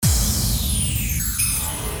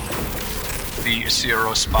the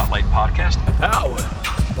CRO Spotlight Podcast.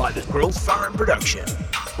 Powered by the Growth Farm Production.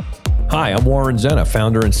 Hi, I'm Warren Zenna,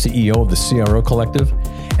 founder and CEO of the CRO Collective,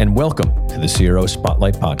 and welcome to the CRO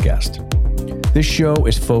Spotlight Podcast. This show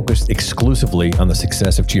is focused exclusively on the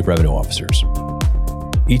success of chief revenue officers.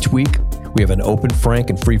 Each week, we have an open,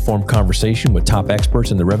 frank, and free-form conversation with top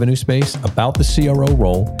experts in the revenue space about the CRO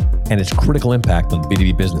role and its critical impact on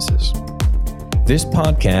B2B businesses. This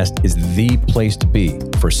podcast is the place to be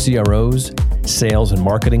for CROs, sales and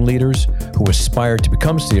marketing leaders who aspire to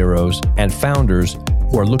become CROs, and founders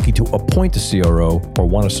who are looking to appoint a CRO or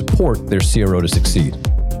want to support their CRO to succeed.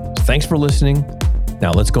 So thanks for listening.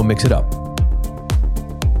 Now let's go mix it up.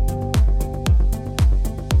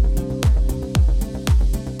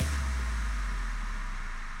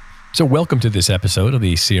 So welcome to this episode of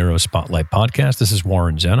the CRO Spotlight Podcast. This is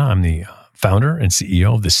Warren Zenna. I'm the founder and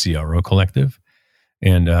CEO of the CRO Collective.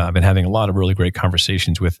 And I've been having a lot of really great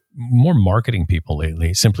conversations with more marketing people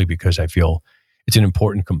lately, simply because I feel it's an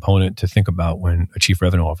important component to think about when a chief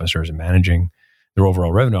revenue officer is managing their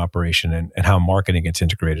overall revenue operation and how marketing gets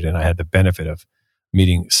integrated. And I had the benefit of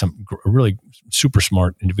meeting a really super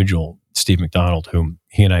smart individual, Steve MacDonald, whom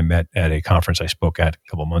he and I met at a conference I spoke at a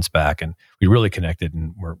couple of months back. And we really connected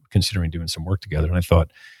and we're considering doing some work together. And I thought,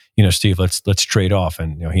 Steve, let's trade off.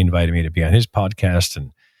 And he invited me to be on his podcast,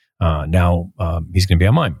 and now he's going to be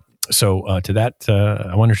on mine. So to that,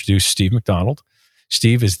 I want to introduce Steve MacDonald.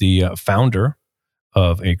 Steve is the founder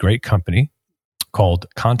of a great company called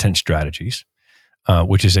Content Strategies,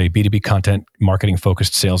 which is a B2B content marketing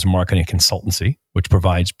focused sales and marketing consultancy, which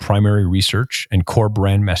provides primary research and core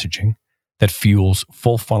brand messaging that fuels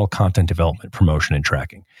full funnel content development, promotion, and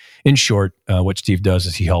tracking. In short, what Steve does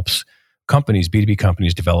is he helps companies, B2B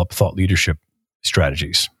companies, develop thought leadership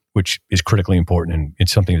strategies, which is critically important. And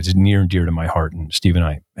it's something that's near and dear to my heart. And Steve and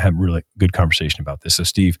I have really good conversation about this. So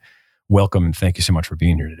Steve, welcome. And thank you so much for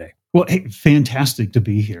being here today. Well, hey, fantastic to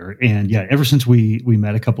be here. And yeah, ever since we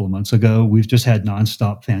met a couple of months ago, we've just had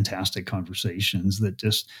nonstop fantastic conversations that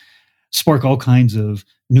just spark all kinds of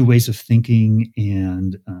new ways of thinking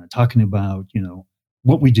and talking about,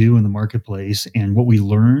 what we do in the marketplace and what we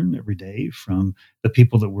learn every day from the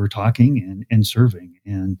people that we're talking and serving.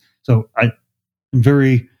 And so I'm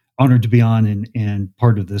very honored to be on and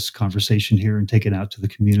part of this conversation here and take it out to the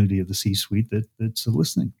community of the C-suite that's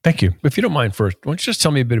listening. Thank you. If you don't mind first, why don't you just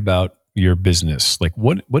tell me a bit about your business? Like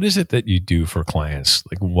what is it that you do for clients?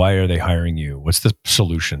 Like why are they hiring you? What's the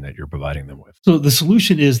solution that you're providing them with? So the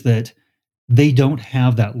solution is that they don't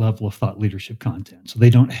have that level of thought leadership content. So they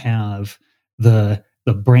don't have the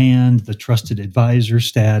brand, the trusted advisor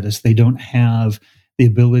status. They don't have the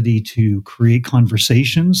ability to create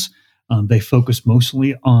conversations. They focus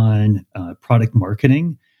mostly on product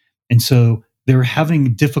marketing. And so they're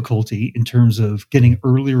having difficulty in terms of getting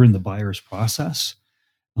earlier in the buyer's process.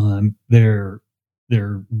 Their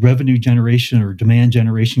revenue generation or demand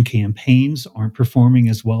generation campaigns aren't performing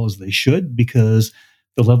as well as they should because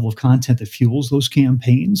the level of content that fuels those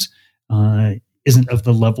campaigns isn't of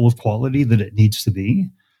the level of quality that it needs to be.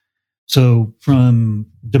 So from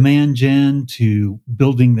demand gen to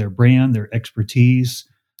building their brand, their expertise,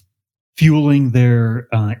 fueling their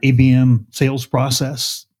ABM sales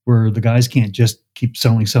process, where the guys can't just keep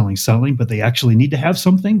selling, but they actually need to have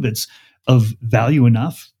something that's of value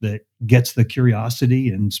enough that gets the curiosity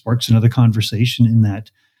and sparks another conversation in that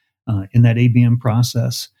ABM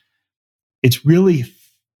process. It's really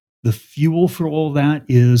the fuel for all that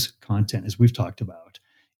is content, as we've talked about,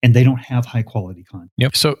 and they don't have high quality content.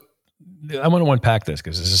 Yep. So I want to unpack this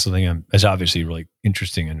because this is something that's obviously really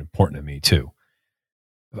interesting and important to me too.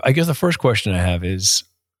 I guess the first question I have is,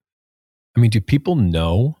 do people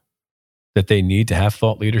know that they need to have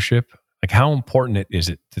thought leadership? Like how important is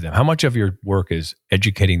it to them? How much of your work is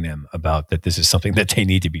educating them about that this is something that they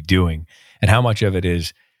need to be doing? And how much of it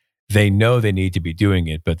is they know they need to be doing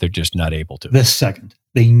it, but they're just not able to? The second,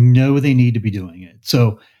 they know they need to be doing it.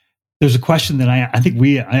 So there's a question that I think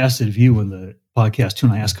I asked it of you in the podcast too,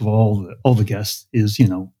 and I ask of all the guests is,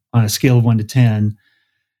 on a scale of 1 to 10,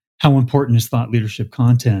 how important is thought leadership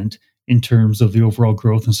content in terms of the overall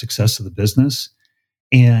growth and success of the business?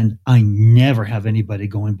 And I never have anybody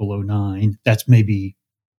going below 9. That's maybe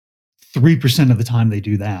 3% of the time they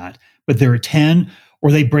do that, but they're at 10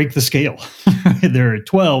 or they break the scale. They're at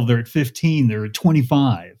 12, they're at 15, they're at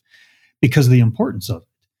 25 because of the importance of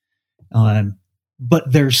it.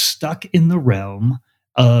 But they're stuck in the realm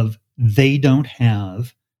of they don't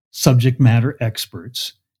have subject matter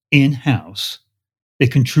experts in-house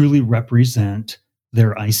that can truly represent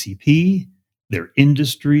their ICP, their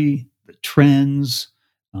industry, the trends,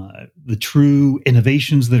 the true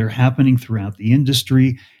innovations that are happening throughout the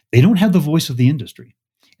industry. they don't have the voice of the industry,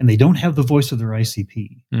 and they don't have the voice of their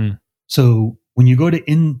ICP. Mm. So when you go to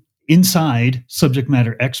inside subject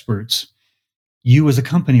matter experts, you as a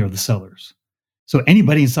company are the sellers. So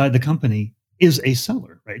anybody inside the company is a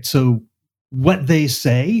seller, right? So what they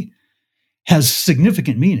say has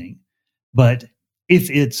significant meaning, but if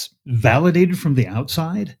it's validated from the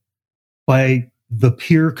outside by the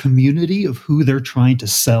peer community of who they're trying to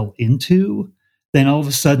sell into, then all of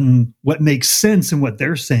a sudden what makes sense in what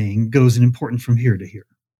they're saying goes in important from here to here.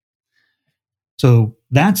 So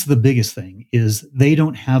that's the biggest thing, is they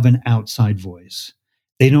don't have an outside voice.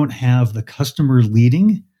 They don't have the customer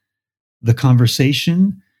leading the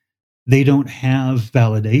conversation. They don't have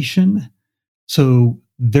validation. So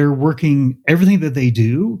they're working, everything that they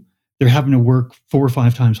do, they're having to work 4 or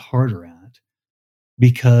 5 times harder at,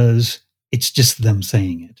 because it's just them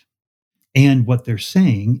saying it. And what they're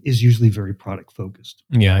saying is usually very product focused.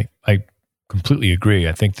 Yeah, I completely agree.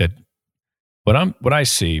 I think that what I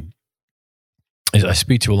see is I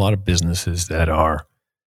speak to a lot of businesses that are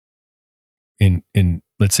in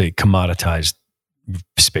let's say commoditized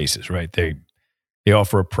spaces, right? They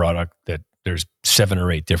offer a product that there's 7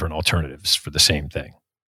 or 8 different alternatives for the same thing,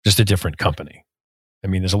 just a different company. I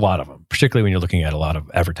mean, there's a lot of them, particularly when you're looking at a lot of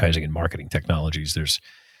advertising and marketing technologies. There's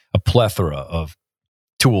a plethora of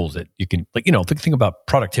tools that you can, like, think about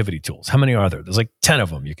productivity tools. How many are there? There's like 10 of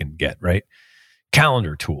them you can get, right?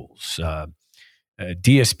 Calendar tools,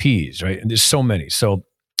 DSPs, right? And there's so many. So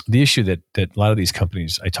the issue that a lot of these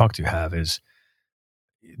companies I talk to have is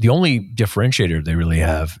the only differentiator they really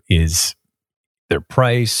have is their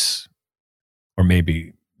price, or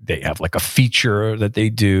maybe they have like a feature that they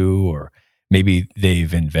do, or maybe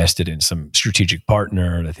they've invested in some strategic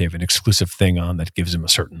partner that they have an exclusive thing on that gives them a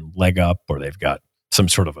certain leg up, or they've got some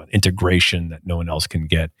sort of an integration that no one else can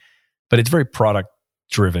get. But it's very product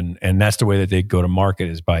driven, and that's the way that they go to market,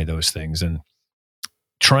 is by those things. And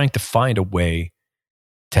trying to find a way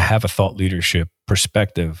to have a thought leadership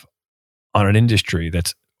perspective on an industry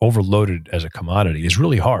that's overloaded as a commodity is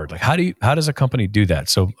really hard. Like, how does a company do that?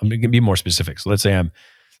 So I'm going to be more specific. So let's say I'm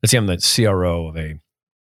the CRO of a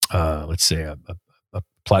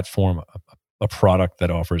platform, a product that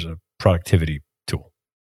offers a productivity tool,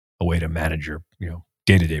 a way to manage your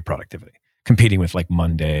day-to-day productivity, competing with like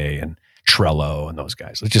Monday and Trello and those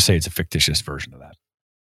guys. Let's just say it's a fictitious version of that.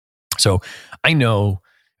 So I know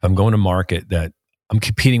if I'm going to market that I'm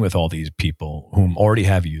competing with all these people whom already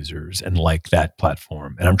have users and like that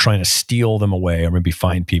platform, and I'm trying to steal them away, or maybe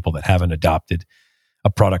find people that haven't adopted a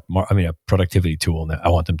productivity tool, and I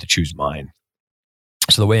want them to choose mine.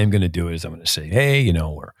 So the way I'm going to do it is I'm going to say, hey,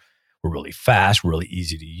 we're really fast, we're really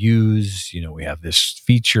easy to use, we have this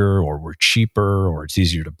feature, or we're cheaper, or it's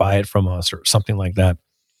easier to buy it from us, or something like that.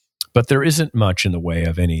 But there isn't much in the way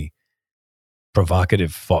of any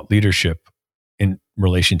provocative thought leadership in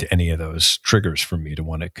relation to any of those triggers for me to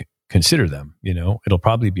want to consider them. It'll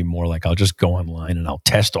probably be more like I'll just go online and I'll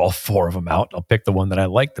test all 4 of them out. I'll pick the one that I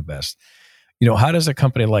like the best. How does a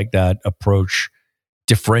company like that approach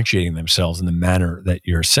differentiating themselves in the manner that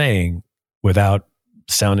you're saying without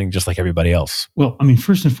sounding just like everybody else? Well,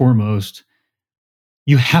 first and foremost,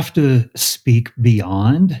 you have to speak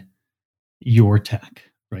beyond your tech,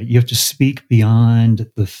 right? You have to speak beyond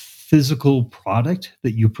the physical product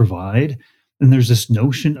that you provide. And there's this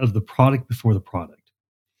notion of the product before the product.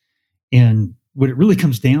 And what it really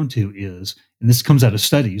comes down to is, and this comes out of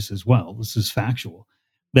studies as well, this is factual,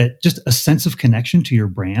 that just a sense of connection to your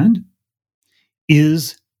brand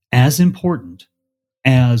is as important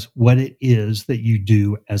as what it is that you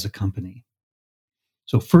do as a company.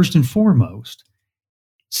 So first and foremost,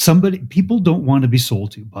 people don't want to be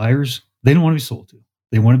sold to. Buyers, they don't want to be sold to.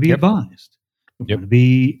 They want to be advised. They want to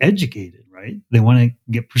be educated, right? They want to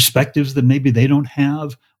get perspectives that maybe they don't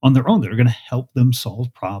have on their own that are going to help them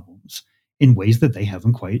solve problems in ways that they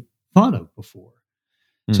haven't quite thought of before.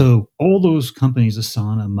 So all those companies,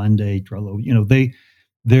 Asana, Monday, Trello,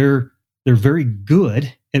 they're very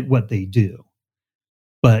good at what they do.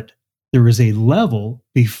 But there is a level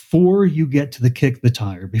before you get to the kick the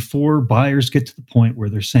tire, before buyers get to the point where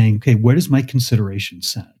they're saying, okay, where does my consideration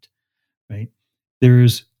set, right?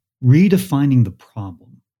 There's redefining the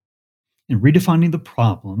problem, and redefining the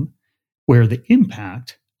problem where the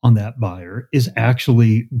impact on that buyer is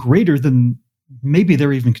actually greater than maybe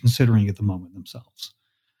they're even considering at the moment themselves.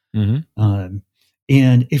 Mm-hmm.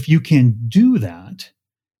 And if you can do that,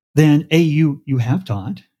 then you have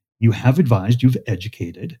taught, you have advised, you've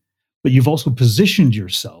educated, but you've also positioned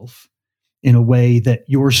yourself in a way that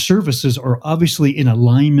your services are obviously in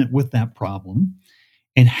alignment with that problem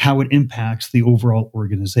and how it impacts the overall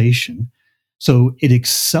organization. So it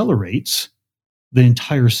accelerates the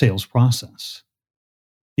entire sales process,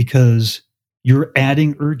 because you're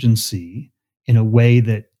adding urgency in a way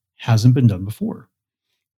that hasn't been done before.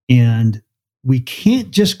 And we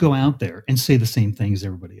can't just go out there and say the same thing as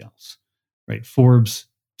everybody else, right? Forbes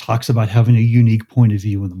talks about having a unique point of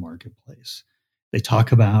view in the marketplace. They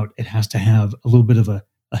talk about it has to have a little bit of a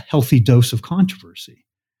healthy dose of controversy.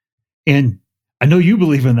 And I know you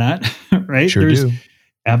believe in that, right? Sure do.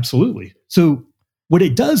 Absolutely. So what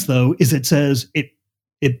it does, though, is it says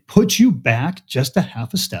it puts you back just a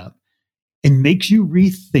half a step and makes you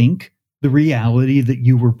rethink the reality that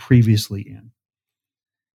you were previously in.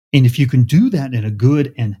 And if you can do that in a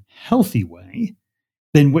good and healthy way,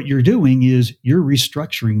 then what you're doing is you're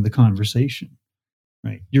restructuring the conversation,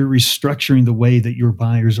 right? You're restructuring the way that your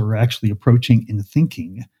buyers are actually approaching and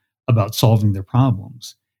thinking about solving their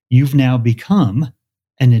problems. You've now become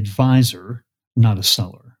an advisor, not a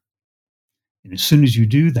seller. And as soon as you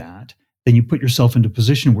do that, then you put yourself into a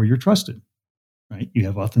position where you're trusted, right? You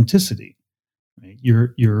have authenticity, right?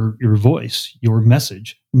 Your voice, your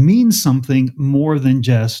message means something more than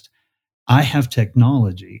just, I have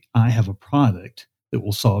technology, I have a product that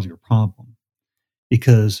will solve your problem.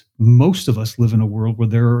 Because most of us live in a world where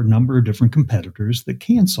there are a number of different competitors that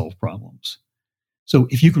can solve problems. So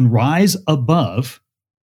if you can rise above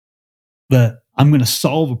I'm going to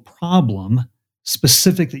solve a problem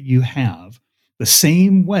specific that you have, the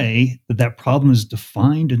same way that problem is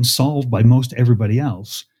defined and solved by most everybody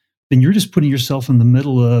else, then you're just putting yourself in the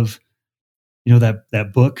middle of,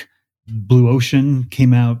 that book, Blue Ocean,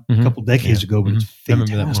 came out a couple decades ago, but it's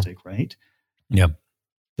fantastic, right? Yeah.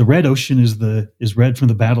 The red ocean is red from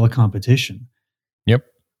the battle of competition. Yep.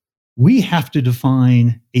 We have to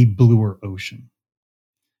define a bluer ocean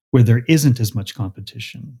where there isn't as much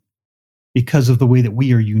competition because of the way that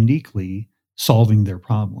we are uniquely solving their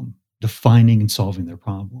problem, defining and solving their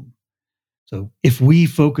problem. So if we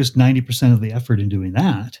focus 90% of the effort in doing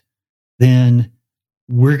that, then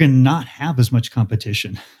we're going to not have as much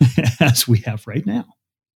competition as we have right now.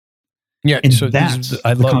 Yeah. And so that's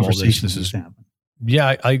I the love conversation all this. happening.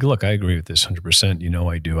 Yeah, I agree with this 100%.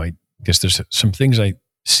 I do. I guess there's some things I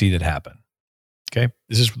see that happen. Okay.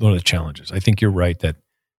 This is one of the challenges. I think you're right that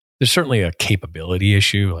there's certainly a capability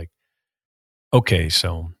issue. Like, okay,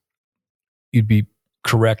 so you'd be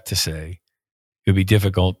correct to say it would be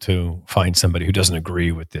difficult to find somebody who doesn't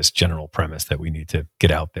agree with this general premise that we need to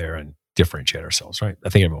get out there and differentiate ourselves, right? I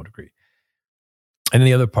think everyone would agree. And then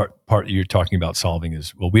the other part you're talking about solving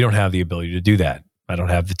is, well, we don't have the ability to do that. I don't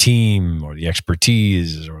have the team or the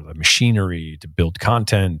expertise or the machinery to build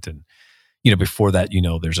content. And, before that,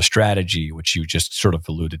 there's a strategy, which you just sort of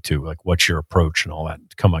alluded to, like what's your approach and all that,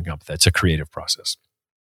 coming up with that. It's a creative process.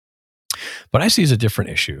 But I see as a different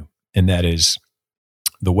issue, and that is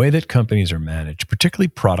the way that companies are managed, particularly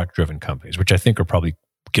product-driven companies, which I think are probably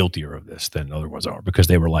guiltier of this than other ones are because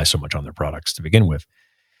they rely so much on their products to begin with.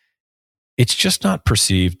 It's just not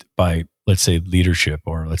perceived by, let's say, leadership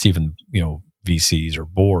or let's even, VCs or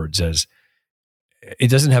boards as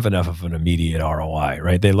it doesn't have enough of an immediate ROI,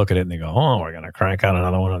 right? They look at it and they go, oh, we're going to crank out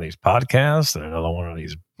another one of these podcasts and another one of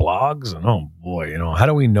these blogs. And oh boy, how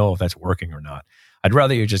do we know if that's working or not? I'd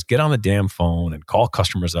rather you just get on the damn phone and call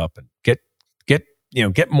customers up and get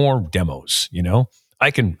more demos.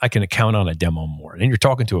 I can account on a demo more. And you're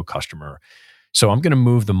talking to a customer. So I'm going to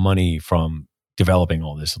move the money from developing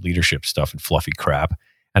all this leadership stuff and fluffy crap.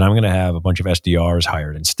 And I'm going to have a bunch of SDRs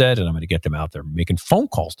hired instead. And I'm going to get them out there making phone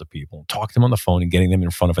calls to people, talk to them on the phone and getting them in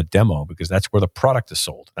front of a demo because that's where the product is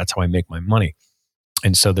sold. That's how I make my money.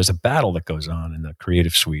 And so there's a battle that goes on in the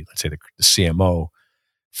creative suite, let's say the CMO,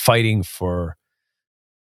 fighting for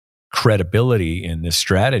credibility in this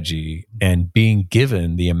strategy and being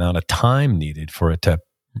given the amount of time needed for it to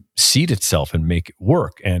seed itself and make it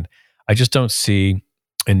work. And I just don't see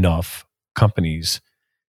enough companies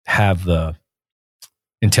have the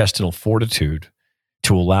intestinal fortitude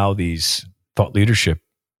to allow these thought leadership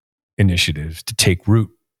initiatives to take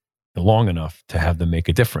root long enough to have them make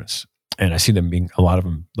a difference. And I see them being, a lot of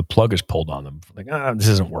them, the plug is pulled on them. Like, this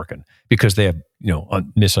isn't working because they have, a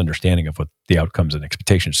misunderstanding of what the outcomes and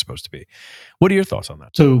expectations are supposed to be. What are your thoughts on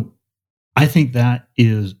that? So I think that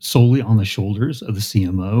is solely on the shoulders of the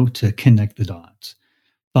CMO to connect the dots.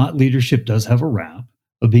 Thought leadership does have a rap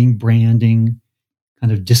of being branding,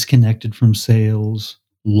 kind of disconnected from sales,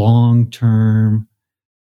 long-term.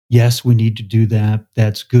 Yes, we need to do that.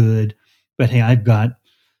 That's good. But hey, I've got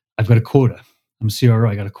a quota. I'm a CRO.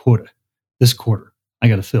 I got a quota. This quarter, I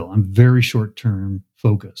got to fill. I'm very short-term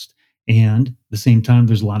focused. And at the same time,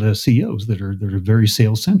 there's a lot of CEOs that are very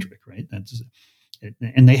sales-centric, right?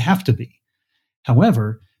 And they have to be.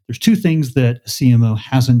 However, there's two things that a CMO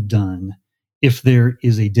hasn't done if there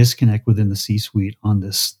is a disconnect within the C-suite on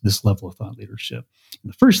this level of thought leadership.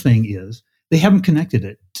 And the first thing is they haven't connected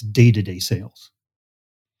it to day-to-day sales.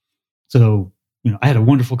 So, I had a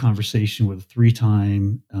wonderful conversation with a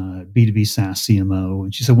 3-time B2B SaaS CMO,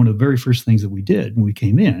 and she said one of the very first things that we did when we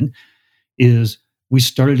came in is we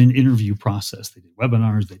started an interview process. They did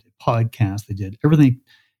webinars, they did podcasts, they did everything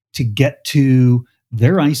to get to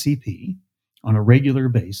their ICP on a regular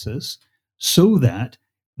basis so that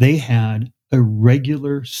they had a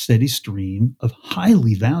regular, steady stream of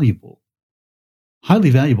highly valuable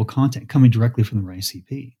content coming directly from their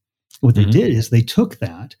ICP. What they did is they took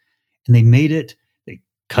that and they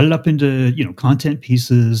cut it up into, content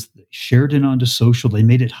pieces, they shared it onto social, they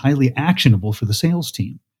made it highly actionable for the sales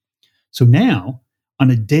team. So now, on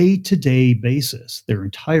a day-to-day basis, their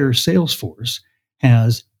entire sales force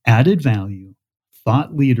has added value,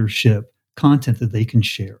 thought leadership, content that they can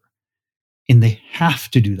share. And they have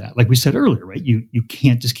to do that. Like we said earlier, right? You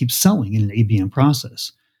can't just keep selling in an ABM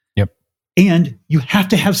process. Yep. And you have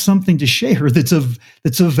to have something to share that's of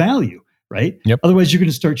value, right? Yep. Otherwise, you're going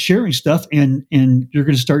to start sharing stuff and you're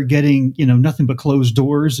going to start getting, nothing but closed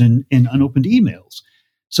doors and unopened emails.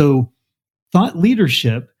 So thought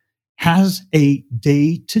leadership has a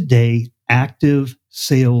day-to-day active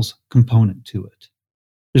sales component to it.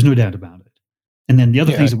 There's no doubt about it. And then the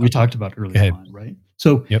other things that we talked about earlier on, right?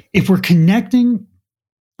 So if we're connecting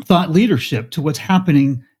thought leadership to what's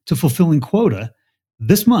happening to fulfilling quota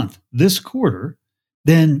this month, this quarter,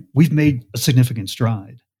 then we've made a significant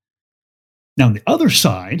stride. Now, on the other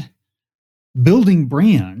side, building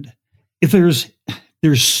brand, if there's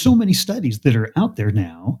so many studies that are out there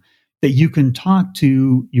now that you can talk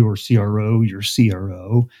to your CRO, your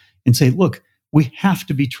CRO, and say, look, we have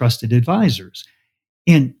to be trusted advisors.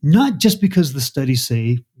 And not just because the studies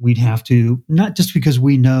say we'd have to, not just because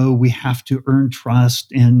we know we have to earn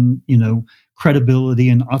trust and, credibility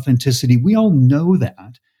and authenticity. We all know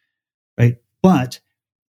that, right? But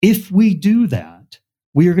if we do that,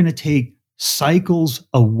 we are going to take cycles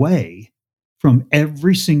away from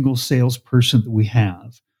every single salesperson that we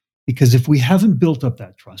have. Because if we haven't built up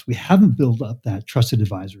that trust, we haven't built up that trusted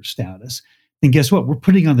advisor status, then guess what? We're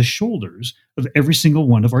putting on the shoulders of every single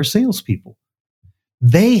one of our salespeople.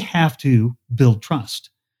 They have to build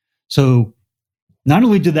trust. So not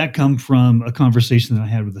only did that come from a conversation that I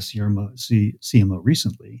had with the CMO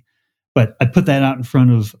recently, but I put that out in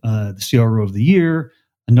front of the CRO of the year,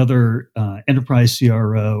 another enterprise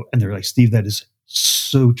CRO, and they're like, Steve, that is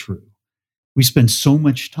so true. We spend so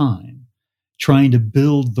much time trying to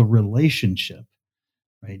build the relationship,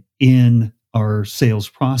 right, in our sales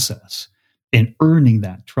process and earning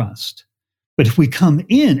that trust. But if we come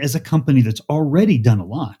in as a company that's already done a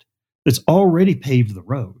lot, that's already paved the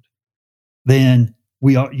road, then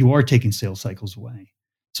you are taking sales cycles away.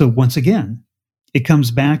 So once again, it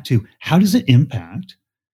comes back to how does it impact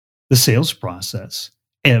the sales process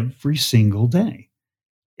every single day?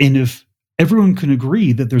 And if everyone can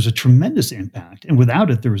agree that there's a tremendous impact and without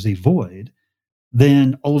it there is a void,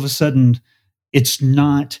 then all of a sudden it's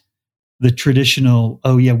not the traditional,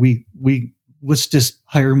 let's just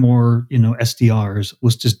hire more, SDRs.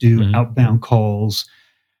 Let's just do outbound calls,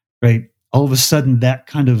 right? All of a sudden, that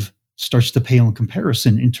kind of starts to pale in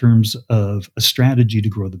comparison in terms of a strategy to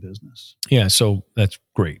grow the business. Yeah, so that's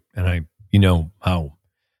great. And you know how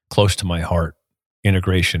close to my heart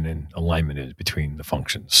integration and alignment is between the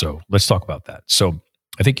functions. So let's talk about that. So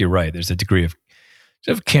I think you're right. There's a degree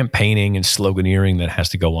of campaigning and sloganeering that has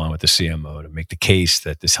to go on with the CMO to make the case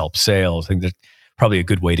that this helps sales. I think that's probably a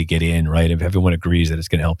good way to get in, right? If everyone agrees that it's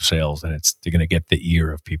going to help sales, then they're going to get the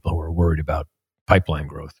ear of people who are worried about pipeline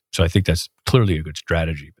growth. So I think that's clearly a good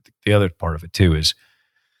strategy. But the other part of it too is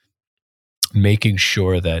making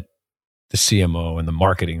sure that the CMO and the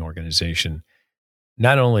marketing organization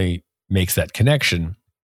not only makes that connection,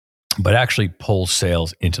 but actually pulls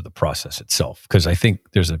sales into the process itself. Because I think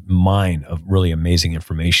there's a mine of really amazing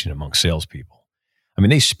information among salespeople. I mean,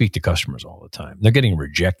 they speak to customers all the time. They're getting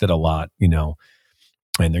rejected a lot,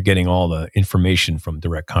 and they're getting all the information from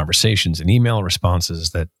direct conversations and email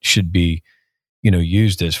responses that should be,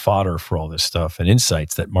 used as fodder for all this stuff and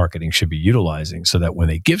insights that marketing should be utilizing so that when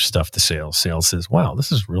they give stuff to sales says, wow,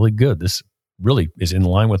 this is really good. This really is in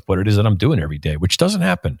line with what it is that I'm doing every day, which doesn't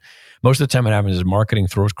happen. Most of the time what happens is marketing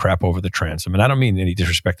throws crap over the transom. And I don't mean any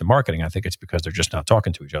disrespect to marketing. I think it's because they're just not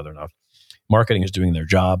talking to each other enough. Marketing is doing their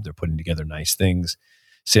job. They're putting together nice things.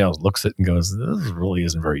 Sales looks at it and goes, this really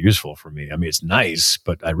isn't very useful for me. I mean, it's nice,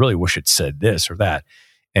 but I really wish it said this or that.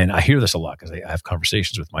 And I hear this a lot because I have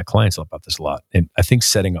conversations with my clients about this a lot. And I think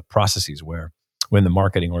setting up processes where when the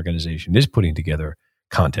marketing organization is putting together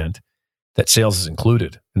content, that sales is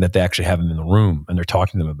included and that they actually have them in the room and they're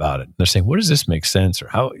talking to them about it. And they're saying, what does this make sense? Or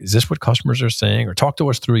how is this what customers are saying? Or talk to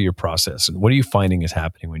us through your process. And what are you finding is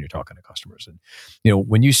happening when you're talking to customers? And,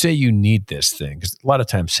 when you say you need this thing, because a lot of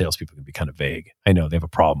times salespeople can be kind of vague. I know they have a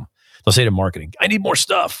problem. They'll say to marketing, I need more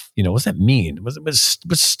stuff. What's that mean?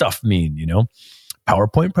 What's stuff mean?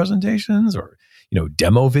 PowerPoint presentations or,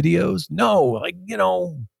 demo videos? No,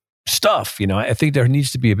 stuff. I think there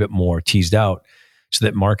needs to be a bit more teased out so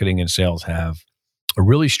that marketing and sales have a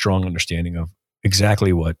really strong understanding of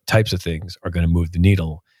exactly what types of things are going to move the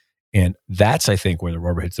needle. And that's, I think, where the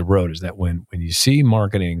rubber hits the road, is that when you see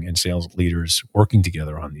marketing and sales leaders working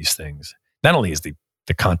together on these things, not only is the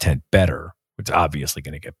content better, it's obviously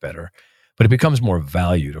going to get better, but it becomes more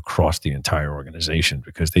valued across the entire organization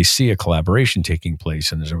because they see a collaboration taking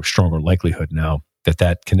place, and there's a stronger likelihood now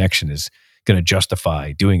that connection is going to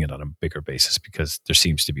justify doing it on a bigger basis because there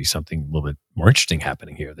seems to be something a little bit more interesting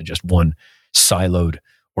happening here than just one siloed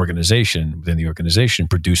organization within the organization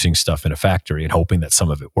producing stuff in a factory and hoping that some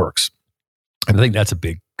of it works. And I think that's a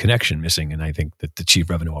big connection missing. And I think that the chief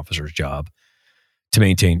revenue officer's job to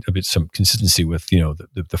maintain a bit some consistency with,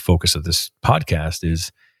 the focus of this podcast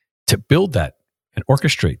is to build that and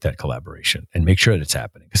orchestrate that collaboration and make sure that it's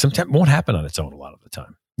happening. Because sometimes it won't happen on its own a lot of the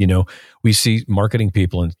time. We see marketing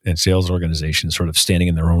people and sales organizations sort of standing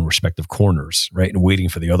in their own respective corners, right? And waiting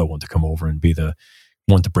for the other one to come over and be the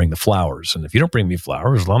one to bring the flowers. And if you don't bring me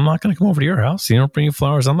flowers, well, I'm not going to come over to your house. You don't bring me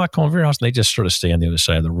flowers, I'm not coming over to your house. And they just sort of stay on the other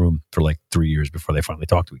side of the room for like 3 years before they finally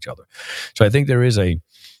talk to each other. So I think there is a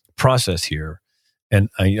process here. And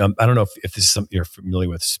I don't know if this is something you're familiar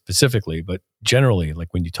with specifically, but generally,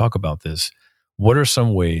 like when you talk about this, what are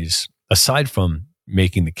some ways, aside from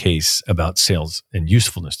making the case about sales and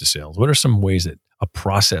usefulness to sales, what are some ways that a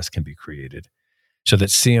process can be created so that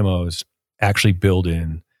CMOs actually build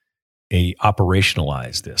in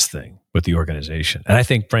operationalize this thing with the organization? And I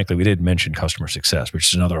think, frankly, we did mention customer success, which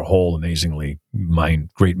is another whole amazingly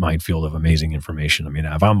great minefield of amazing information. I mean,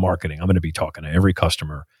 if I'm marketing, I'm going to be talking to every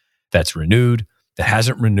customer that's renewed, that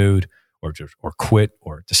hasn't renewed, or quit,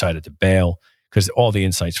 or decided to bail, because all the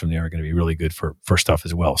insights from there are going to be really good for stuff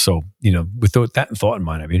as well. So, with that thought in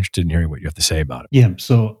mind, I'd be interested in hearing what you have to say about it. Yeah.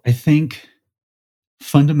 So I think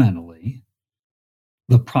fundamentally,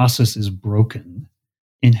 the process is broken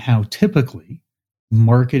in how typically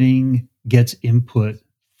marketing gets input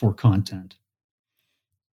for content.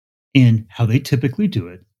 And how they typically do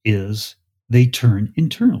it is they turn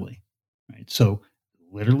internally, right? So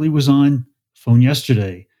literally was on phone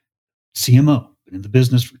yesterday, CMO, been in the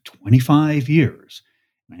business for 25 years.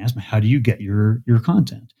 And I asked him, how do you get your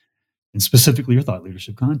content? And specifically your thought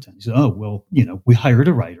leadership content. He said, oh, well, we hired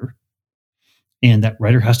a writer and that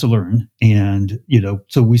writer has to learn. And,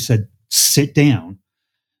 so we said, sit down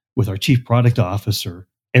with our chief product officer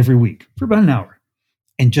every week for about an hour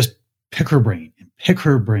and just pick her brain,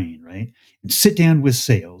 right? And sit down with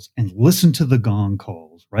sales and listen to the gong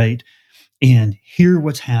calls, right? And hear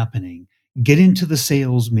what's happening. Get into the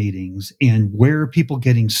sales meetings and where are people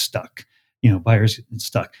getting stuck, buyers getting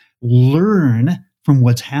stuck. Learn from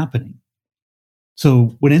what's happening.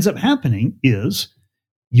 So what ends up happening is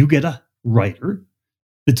you get a writer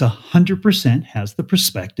that's 100% has the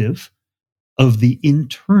perspective of the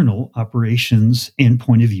internal operations and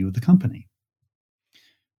point of view of the company.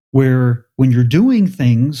 Where when you're doing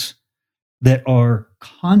things that are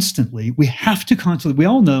we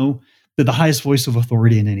all know that the highest voice of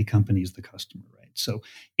authority in any company is the customer, right? So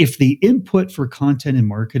if the input for content and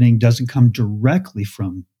marketing doesn't come directly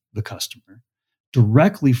from the customer,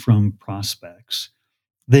 directly from prospects,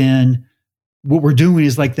 then what we're doing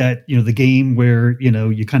is like that, the game where,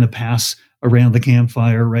 you kind of pass around the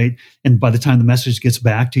campfire, right? And by the time the message gets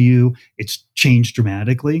back to you, it's changed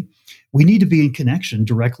dramatically. We need to be in connection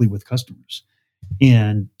directly with customers.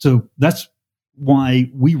 And so that's why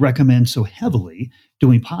we recommend so heavily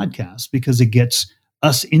doing podcasts, because it gets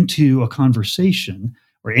us into a conversation,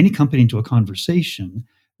 or any company into a conversation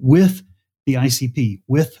with the ICP,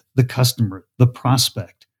 with the customer, the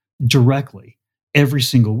prospect, directly every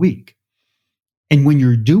single week. And when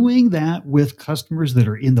you're doing that with customers that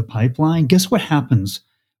are in the pipeline, guess what happens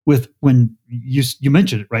with when you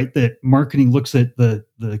mentioned it, right? That marketing looks at the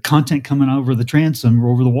content coming over the transom or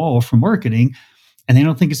over the wall from marketing, and they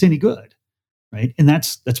don't think it's any good, right? And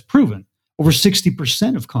that's proven. Over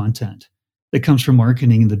 60% of content that comes from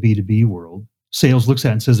marketing in the B2B world, sales looks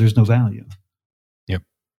at and says there's no value. Yep.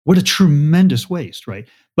 What a tremendous waste, right?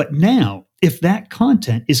 But now, if that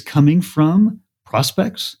content is coming from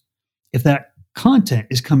prospects, if that content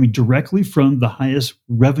is coming directly from the highest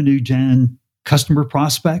revenue gen customer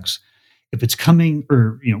prospects, if it's coming,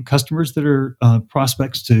 or customers that are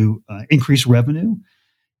prospects to increase revenue,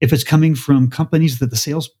 if it's coming from companies that the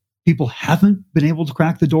sales people haven't been able to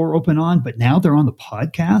crack the door open on, but now they're on the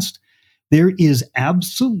podcast, there is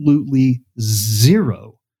absolutely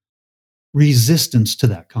zero resistance to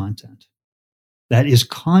that content. That is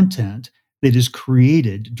content that is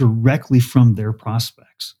created directly from their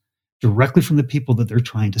prospects, directly from the people that they're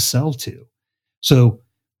trying to sell to. So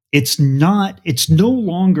it's no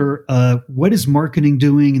longer what is marketing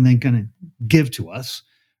doing and then going to give to us,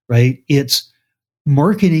 right? It's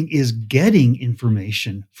marketing is getting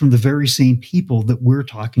information from the very same people that we're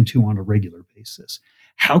talking to on a regular basis.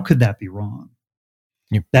 How could that be wrong?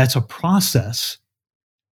 Yep. That's a process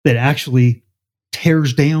that actually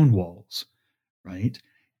tears down walls, right?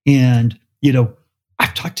 And,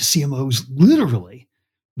 I've talked to CMOs literally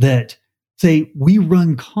that say, we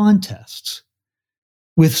run contests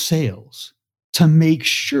with sales to make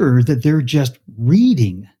sure that they're just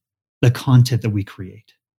reading the content that we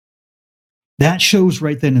create. That shows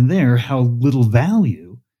right then and there how little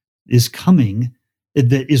value is coming,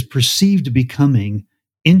 that is perceived to be coming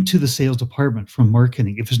into the sales department from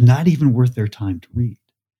marketing if it's not even worth their time to read,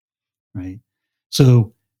 right?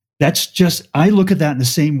 So that's just, I look at that in the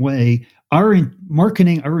same way. Our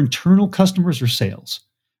marketing, our internal customers or sales,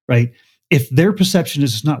 right? If their perception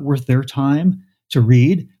is it's not worth their time to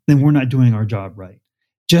read, then we're not doing our job right.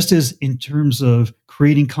 Just as in terms of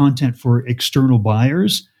creating content for external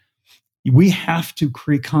buyers, we have to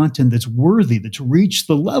create content that's worthy, that's reached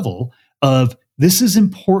the level of this is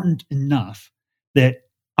important enough that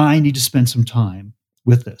I need to spend some time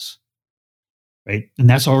with this, right? And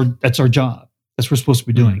that's our job. That's what we're supposed to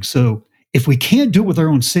be doing. So if we can't do it with our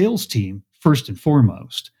own sales team, first and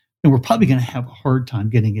foremost, then we're probably going to have a hard time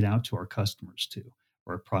getting it out to our customers too,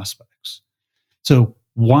 or our prospects. So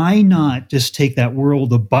why not just take that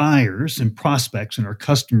world of buyers and prospects and our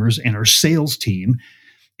customers and our sales team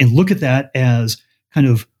and look at that as kind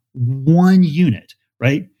of one unit,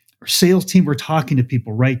 right? Our sales team, we're talking to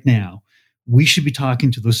people right now. We should be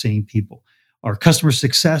talking to those same people. Our customer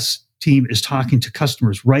success team is talking to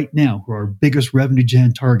customers right now who are our biggest revenue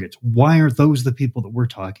gen targets. Why aren't those the people that we're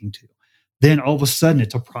talking to? Then all of a sudden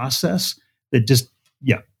it's a process that just,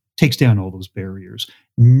 takes down all those barriers.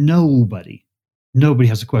 Nobody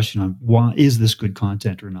has a question on why is this good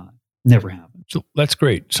content or not. Never happened. So that's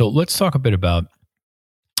great. So let's talk a bit about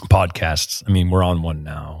podcasts. I mean, we're on one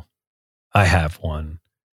now. I have one.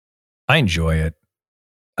 I enjoy it.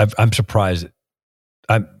 I'm surprised.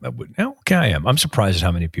 I am. I'm surprised at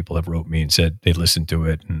how many people have wrote me and said they listened to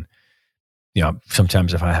it. And,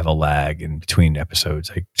 sometimes if I have a lag in between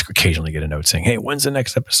episodes, I occasionally get a note saying, hey, when's the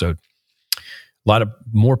next episode? A lot of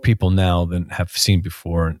more people now than have seen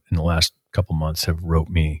before in the last couple months have wrote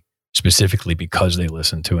me specifically because they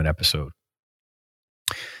listened to an episode.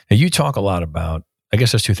 Now, you talk a lot about, I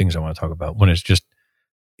guess there's two things I want to talk about. One is just,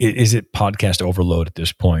 is it podcast overload at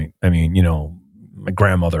this point? I mean, my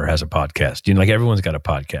grandmother has a podcast. Like everyone's got a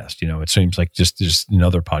podcast. It seems like just there's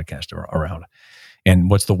another podcast around.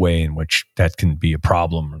 And what's the way in which that can be a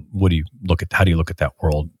problem? How do you look at that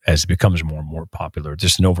world as it becomes more and more popular?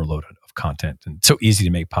 Just an overload of content. And it's so easy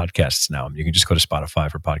to make podcasts now. I mean, you can just go to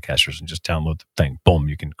Spotify for podcasters and just download the thing. Boom,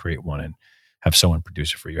 you can create one and have someone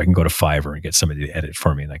produce it for you. I can go to Fiverr and get somebody to edit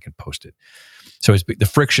for me and I can post it. So it's the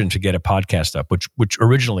friction to get a podcast up, which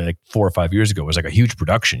originally like 4 or 5 years ago was like a huge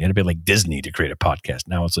production. You had to be like Disney to create a podcast.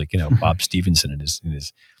 Now it's like, Bob Stevenson in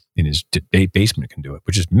his basement can do it,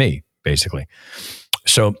 which is me basically.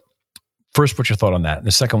 So first, what's your thought on that? And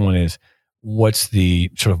the second one is, what's the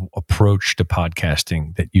sort of approach to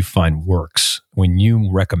podcasting that you find works when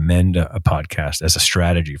you recommend a podcast as a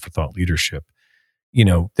strategy for thought leadership?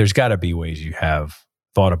 There's got to be ways you have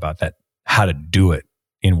thought about that, how to do it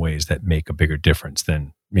in ways that make a bigger difference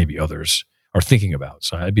than maybe others are thinking about.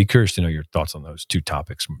 So I'd be curious to know your thoughts on those two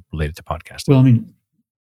topics related to podcasting. Well, I mean,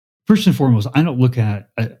 first and foremost, I don't look at,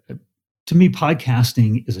 to me,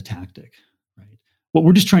 podcasting is a tactic, right? What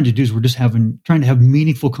we're just trying to do is we're just trying to have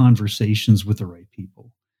meaningful conversations with the right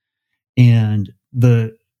people. And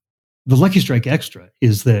the Lucky Strike Extra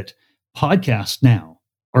is that podcasts now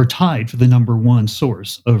are tied for the number one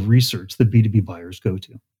source of research that B2B buyers go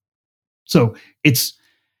to. So it's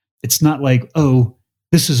not like, oh,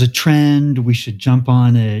 this is a trend, we should jump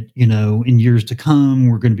on it, in years to come,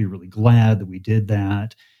 we're going to be really glad that we did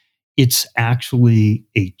that. It's actually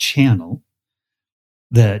a channel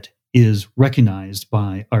that is recognized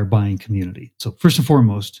by our buying community. So first and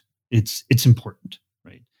foremost, it's important,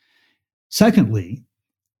 right? Secondly,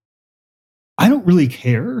 I don't really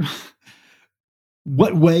care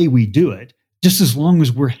what way we do it, just as long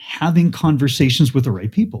as we're having conversations with the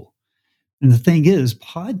right people. And the thing is,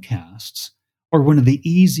 podcasts are one of the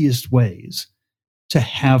easiest ways to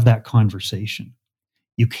have that conversation.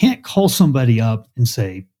 You can't call somebody up and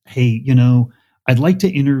say, hey, I'd like to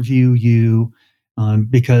interview you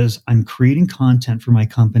because I'm creating content for my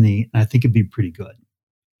company and I think it'd be pretty good.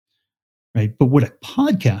 Right? But what a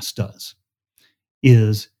podcast does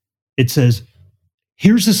is it says,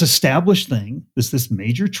 here's this established thing, this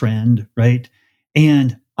major trend, right?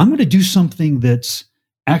 And I'm going to do something that's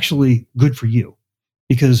actually good for you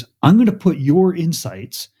because I'm going to put your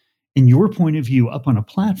insights and your point of view up on a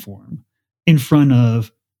platform in front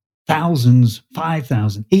of thousands,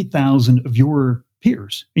 5,000, 8,000 of your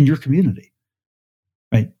peers in your community,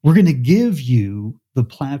 right? We're going to give you the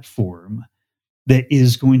platform that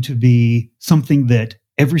is going to be something that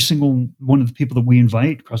every single one of the people that we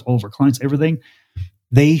invite across all of our clients, everything,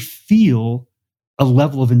 they feel a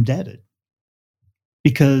level of indebted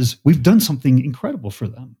because we've done something incredible for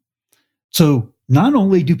them. So not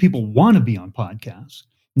only do people want to be on podcasts,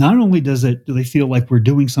 not only do they feel like we're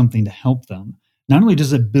doing something to help them, not only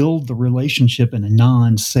does it build the relationship in a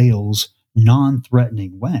non-sales,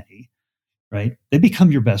 non-threatening way, right? They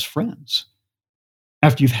become your best friends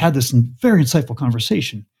after you've had this very insightful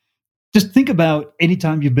conversation. Just think about any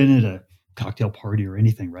time you've been at a cocktail party or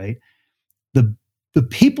anything, right? The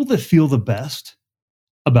people that feel the best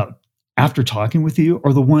about after talking with you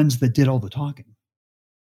are the ones that did all the talking.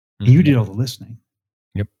 And you did all the listening.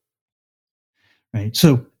 Yep. Right.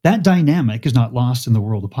 So that dynamic is not lost in the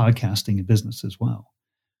world of podcasting and business as well.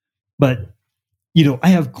 But, I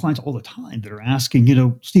have clients all the time that are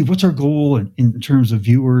asking, Steve, what's our goal in terms of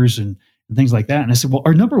viewers and things like that? And I said, well,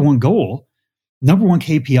 our number one goal, number one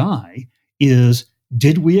KPI is,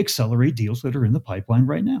 did we accelerate deals that are in the pipeline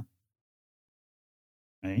right now?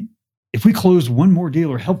 Right? If we close one more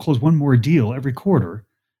deal or help close one more deal every quarter,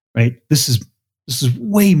 right? This is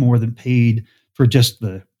way more than paid for just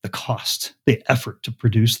the cost, the effort to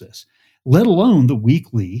produce this, let alone the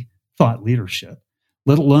weekly thought leadership,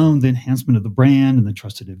 let alone the enhancement of the brand and the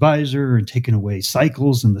trusted advisor and taking away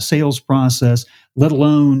cycles in the sales process, let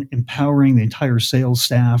alone empowering the entire sales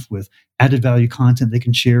staff with added value content they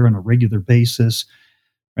can share on a regular basis,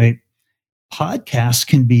 right? Podcasts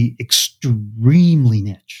can be extremely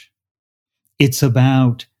niche. It's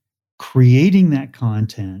about creating that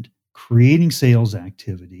content, creating sales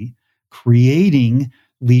activity, creating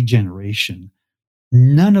lead generation.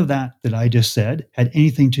 None of that I just said had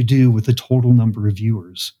anything to do with the total number of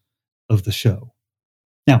viewers of the show.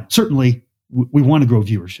 Now, certainly we want to grow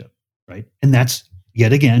viewership, right? And that's,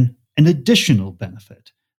 yet again, an additional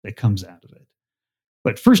benefit that comes out of it.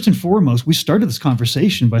 But first and foremost, we started this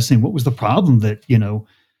conversation by saying, what was the problem that,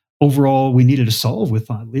 overall we needed to solve with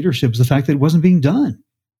thought leadership is the fact that it wasn't being done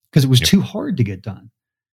because it was too hard to get done.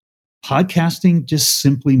 Podcasting just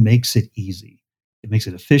simply makes it easy. It makes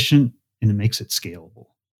it efficient and it makes it scalable.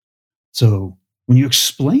 So when you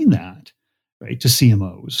explain that, right, to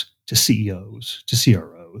CMOs, to CEOs, to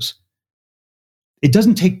CROs, it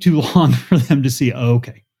doesn't take too long for them to see, oh,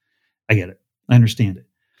 okay, I get it. I understand it.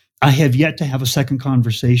 I have yet to have a second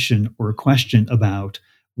conversation or a question about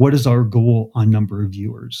what is our goal on number of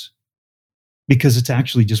viewers, because it's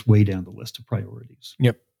actually just way down the list of priorities.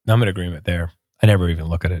 Yep. I'm in agreement there. I never even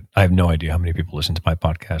look at it. I have no idea how many people listen to my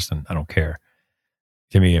podcast, and I don't care.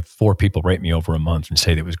 To me, if 4 people rate me over a month and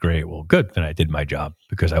say that it was great, well, good. Then I did my job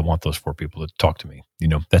because I want those 4 people to talk to me.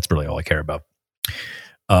 That's really all I care about.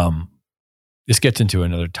 This gets into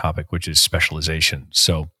another topic, which is specialization.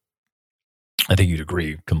 So I think you'd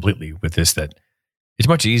agree completely with this, that it's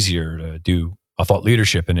much easier to do a thought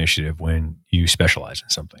leadership initiative when you specialize in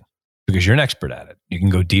something because you're an expert at it. You can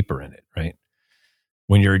go deeper in it, right?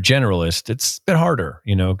 When you're a generalist, it's a bit harder,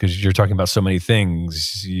 because you're talking about so many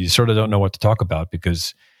things. You sort of don't know what to talk about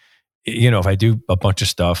because, if I do a bunch of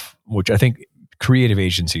stuff, which I think creative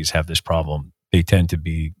agencies have this problem, they tend to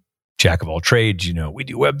be jack of all trades. We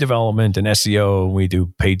do web development and SEO, and we do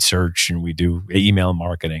paid search, and we do email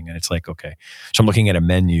marketing. And it's like, okay, so I'm looking at a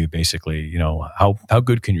menu, basically, how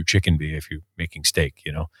good can your chicken be if you're making steak?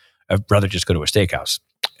 I'd rather just go to a steakhouse.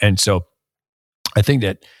 And so I think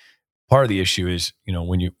that part of the issue is,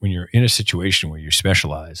 when you're in a situation where you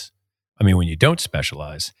specialize, when you don't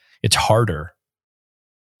specialize, it's harder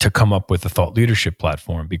to come up with a thought leadership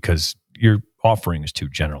platform because your offering is too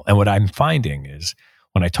general. And what I'm finding is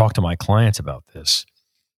when I talk to my clients about this,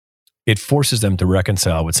 it forces them to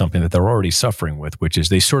reconcile with something that they're already suffering with, which is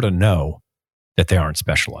they sort of know that they aren't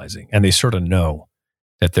specializing, and they sort of know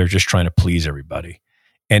that they're just trying to please everybody.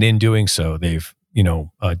 And in doing so, they've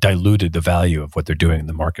diluted the value of what they're doing in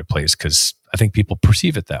the marketplace because I think people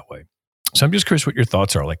perceive it that way. So I'm just curious what your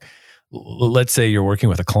thoughts are. Like, let's say you're working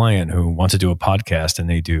with a client who wants to do a podcast and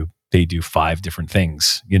they do 5 different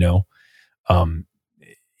things,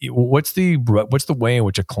 what's the way in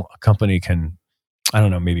which a company can, I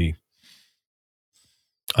don't know, maybe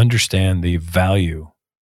understand the value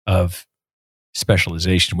of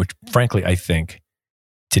specialization, which frankly, I think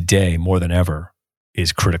today more than ever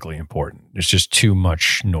is critically important. There's just too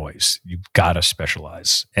much noise. You've got to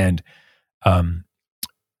specialize. And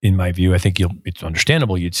in my view, I think it's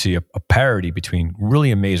understandable you'd see a parity between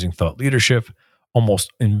really amazing thought leadership,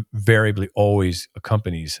 almost invariably always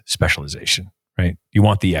accompanies specialization, right? You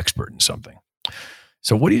want the expert in something.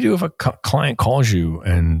 So what do you do if a client calls you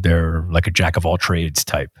and they're like a jack of all trades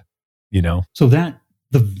type, So that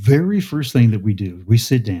the very first thing that we do, we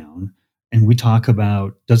sit down and we talk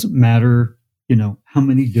about, doesn't matter, how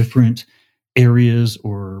many different areas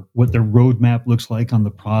or what their roadmap looks like on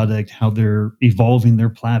the product, how they're evolving their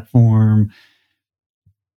platform.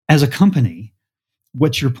 As a company,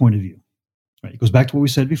 what's your point of view? Right? It goes back to what we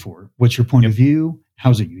said before. What's your point of view?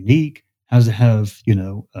 How's it unique? How does it have,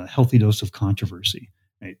 a healthy dose of controversy?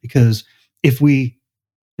 Right? Because if we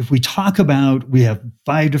talk about, we have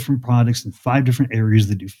 5 different products in 5 different areas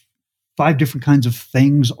that do 5 different kinds of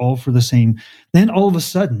things, all for the same, then all of a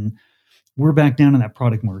sudden we're back down in that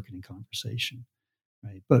product marketing conversation,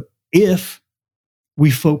 right? But if we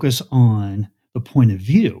focus on the point of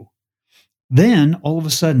view, then all of a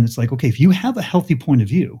sudden it's like, okay, if you have a healthy point of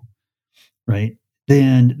view, right,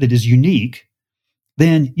 then that is unique,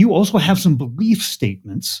 then you also have some belief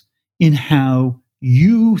statements in how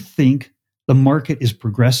you think the market is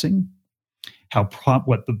progressing,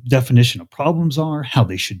 what the definition of problems are, how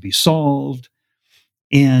they should be solved.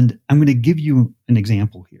 And I'm going to give you an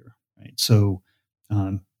example here. Right? So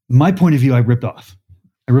my point of view, I ripped off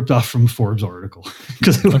from Forbes article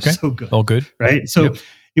because it was so good. All good. Right. So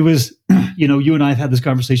it was, you and I have had this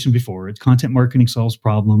conversation before. It's content marketing solves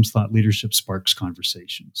problems. Thought leadership sparks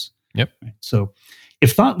conversations. Yep. Right? So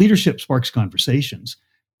if thought leadership sparks conversations,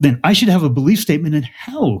 then I should have a belief statement in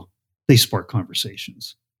how they spark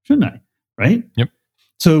conversations, shouldn't I? Right. Yep.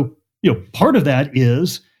 So, part of that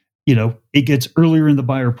is, it gets earlier in the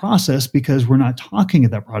buyer process because we're not talking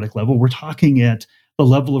at that product level. We're talking at the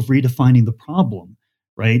level of redefining the problem,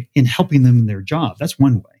 right? And helping them in their job. That's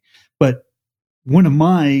one way. But one of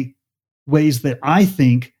my ways that I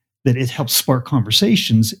think that it helps spark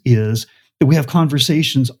conversations is that we have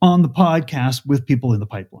conversations on the podcast with people in the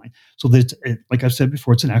pipeline. So that, like I've said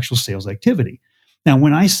before, it's an actual sales activity. Now,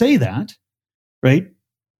 when I say that, right,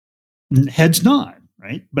 heads nod,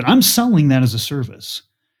 right? But I'm selling that as a service.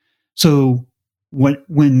 So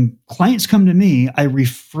when clients come to me, I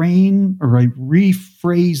refrain or I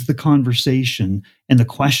rephrase the conversation and the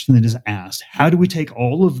question that is asked. How do we take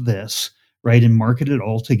all of this, right, and market it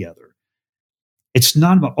all together? It's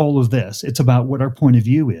not about all of this. It's about what our point of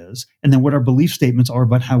view is, and then what our belief statements are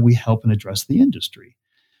about how we help and address the industry.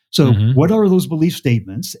 So what are those belief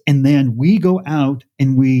statements? And then we go out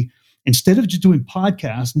and we, instead of just doing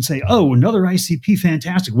podcasts and say, oh, another ICP,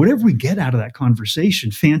 fantastic. Whatever we get out of that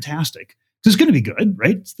conversation, fantastic. Because it's going to be good,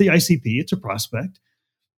 right? It's the ICP, it's a prospect.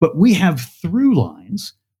 But we have through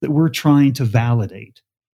lines that we're trying to validate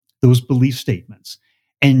those belief statements.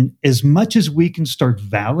 And as much as we can start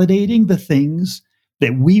validating the things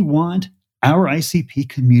that we want our ICP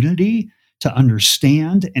community to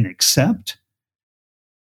understand and accept,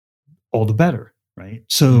 all the better, right?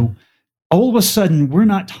 So all of a sudden, we're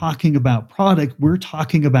not talking about product. We're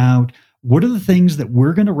talking about what are the things that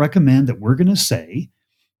we're going to recommend, that we're going to say,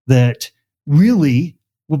 that really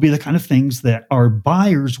will be the kind of things that our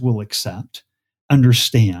buyers will accept,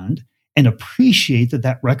 understand, and appreciate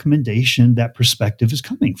that recommendation, that perspective is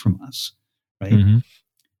coming from us, right?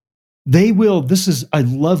 They will, I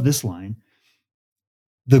love this line,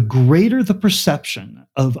 the greater the perception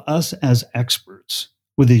of us as experts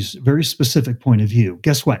with a very specific point of view,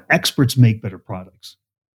 guess what? Experts make better products,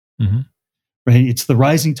 right? It's the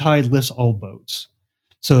rising tide lifts all boats.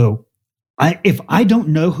 So if I don't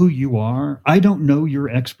know who you are, I don't know your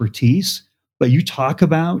expertise, but you talk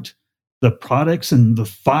about the products and the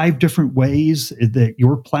 5 different ways that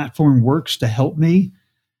your platform works to help me,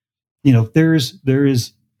 there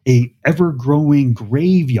is a ever-growing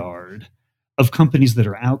graveyard of companies that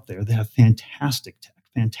are out there that have fantastic tech,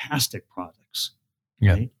 fantastic products.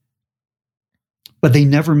 Yeah. Right? But they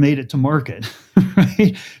never made it to market,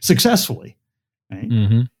 right? Successfully,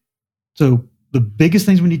 right? So the biggest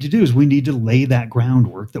things we need to do is we need to lay that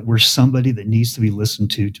groundwork that we're somebody that needs to be listened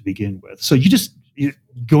to begin with. So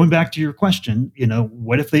going back to your question,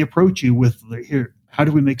 what if they approach you with, here, how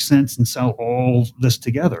do we make sense and sell all this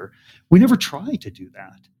together? We never try to do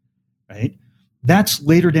that, right? that's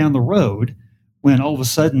later down the road when all of a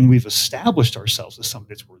sudden we've established ourselves as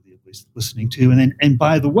somebody that's worthy of listening to. And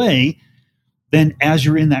by the way, then as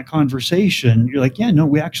you're in that conversation, you're like, yeah, no,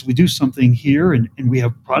 we actually do something here, and we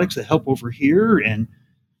have products that help over here, and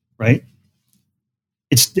right.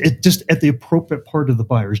 It's just at the appropriate part of the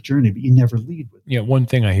buyer's journey, but you never lead with it. Yeah, one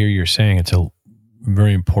thing I hear you're saying, it's a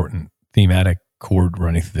very important thematic chord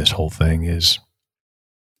running through this whole thing, is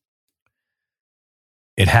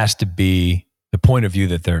it has to be the point of view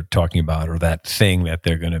that they're talking about, or that thing that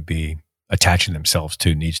they're going to be attaching themselves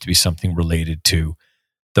to, needs to be something related to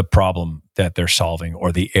the problem that they're solving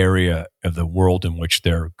or the area of the world in which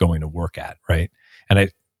they're going to work at, right? And I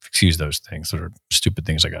excuse those things that are stupid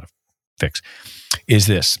things I got to fix. Is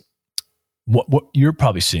this what you're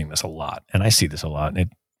probably seeing this a lot, and I see this a lot,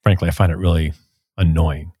 and frankly, I find it really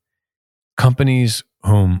annoying. Companies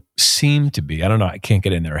whom seem to be, I don't know, I can't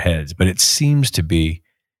get in their heads, but it seems to be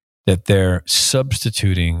that they're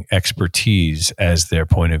substituting expertise as their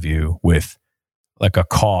point of view with like a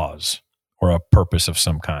cause or a purpose of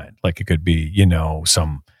some kind. Like it could be,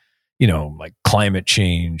 some, like climate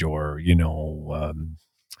change or,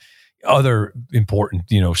 other important,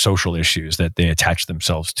 social issues that they attach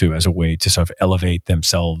themselves to as a way to sort of elevate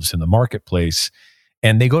themselves in the marketplace.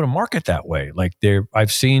 And they go to market that way. Like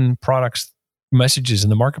I've seen products, messages in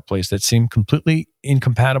the marketplace that seem completely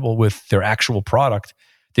incompatible with their actual product.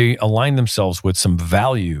 They align themselves with some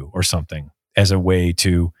value or something as a way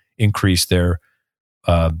to increase their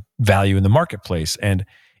value in the marketplace. And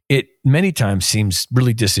it many times seems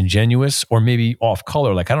really disingenuous or maybe off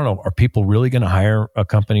color. Like, I don't know, are people really going to hire a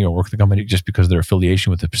company or work with a company just because of their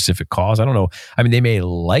affiliation with a specific cause? I don't know. I mean, they may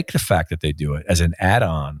like the fact that they do it as an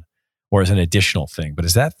add-on or as an additional thing, but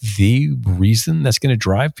is that the reason that's going to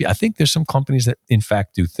drive people? I think there's some companies that in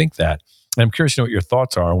fact do think that. And I'm curious to know what your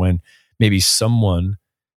thoughts are when maybe someone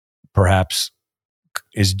perhaps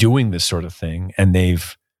is doing this sort of thing and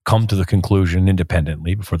they've come to the conclusion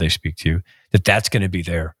independently before they speak to you that that's going to be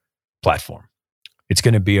their platform. It's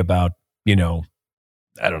going to be about, I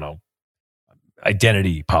don't know,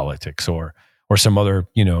 identity politics or some other,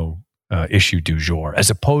 issue du jour, as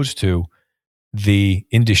opposed to the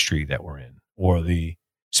industry that we're in or the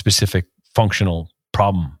specific functional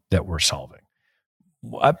problem that we're solving.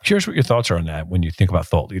 I'm curious what your thoughts are on that when you think about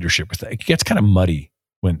thought leadership. It gets kind of muddy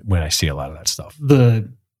when I see a lot of that stuff.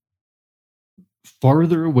 The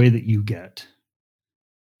farther away that you get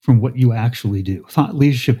from what you actually do, thought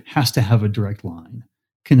leadership has to have a direct line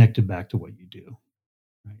connected back to what you do.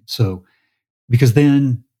 Right? So, because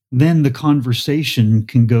then the conversation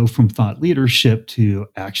can go from thought leadership to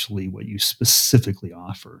actually what you specifically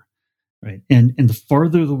offer. Right. And the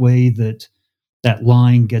farther the way that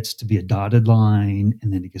line gets to be a dotted line,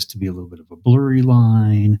 and then it gets to be a little bit of a blurry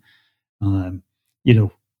line,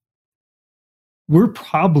 we're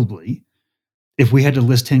probably, if we had to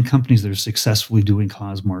list 10 companies that are successfully doing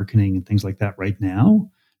cause marketing and things like that right now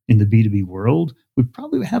in the B2B world, we'd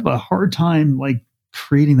probably have a hard time like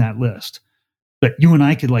creating that list. But you and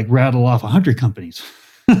I could like rattle off 100 companies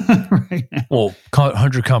right now. Well,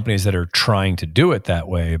 100 companies that are trying to do it that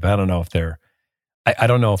way, but I don't know if I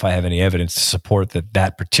don't know if I have any evidence to support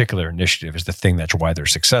that particular initiative is the thing that's why they're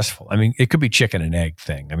successful. I mean, it could be chicken and egg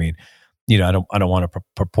thing. I mean, I don't want to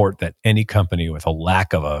purport that any company with a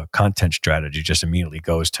lack of a content strategy just immediately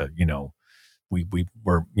goes to,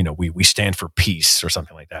 we stand for peace or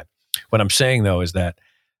something like that. What I'm saying though is that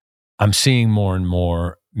I'm seeing more and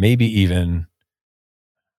more, maybe even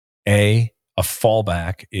a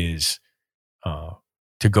fallback is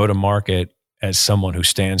to go to market as someone who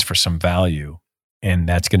stands for some value, and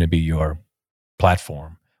that's going to be your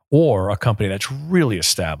platform, or a company that's really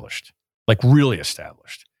established,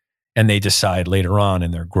 and they decide later on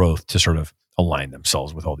in their growth to sort of align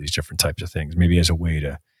themselves with all these different types of things, maybe as a way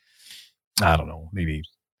to, I don't know, maybe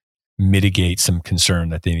mitigate some concern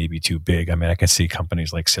that they may be too big. I mean, I can see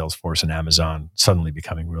companies like Salesforce and Amazon suddenly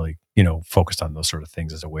becoming really, focused on those sort of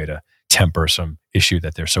things as a way to temper some issue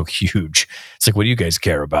that they're so huge. It's like, what do you guys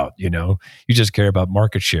care about? You just care about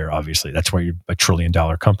market share, obviously. That's why you're a $1 trillion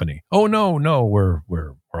company. Oh, no,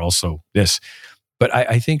 we're also this. But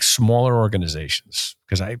I think smaller organizations,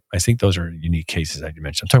 because I think those are unique cases that you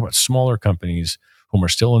mentioned. I'm talking about smaller companies whom are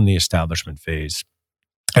still in the establishment phase.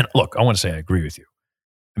 And look, I want to say I agree with you.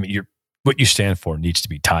 I mean, what you stand for needs to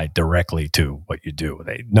be tied directly to what you do.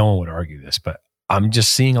 No one would argue this, but I'm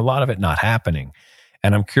just seeing a lot of it not happening.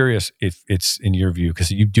 And I'm curious if it's, in your view,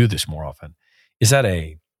 because you do this more often, is that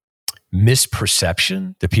a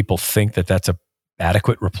misperception? Do people think that that's a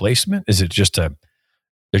adequate replacement? Is it just they're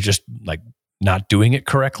just like not doing it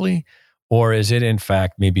correctly? Or is it in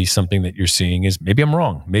fact maybe something that you're seeing is maybe I'm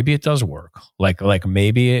wrong. Maybe it does work. Like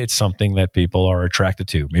maybe it's something that people are attracted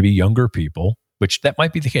to. Maybe younger people, which that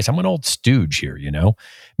might be the case. I'm an old stooge here,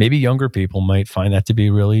 Maybe younger people might find that to be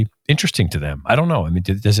really interesting to them. I don't know. I mean,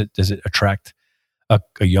 does it attract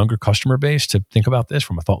a younger customer base to think about this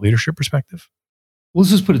from a thought leadership perspective? Well,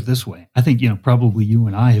 let's just put it this way. I think, probably you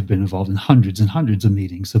and I have been involved in hundreds and hundreds of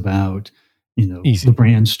meetings about, Easy. the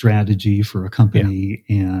brand strategy for a company.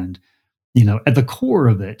 Yeah. And, at the core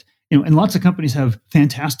of it, and lots of companies have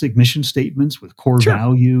fantastic mission statements with core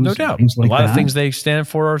values. No doubt. Things like a lot that. of things they stand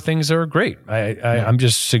for are things that are great. I'm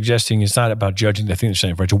just suggesting it's not about judging the thing they're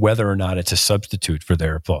standing for. It's whether or not it's a substitute for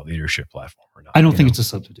their thought leadership platform or not. I don't think it's a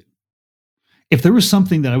substitute. If there was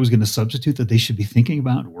something that I was going to substitute that they should be thinking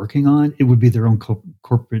about and working on, it would be their own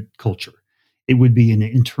corporate culture. It would be an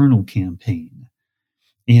internal campaign.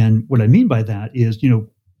 And what I mean by that is, I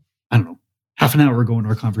don't know, half an hour ago in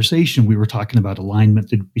our conversation, we were talking about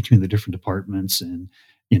alignment between the different departments and,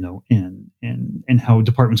 and how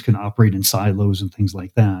departments can operate in silos and things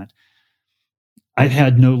like that. I've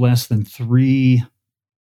had no less than 3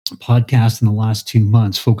 podcasts in the last 2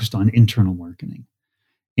 months focused on internal marketing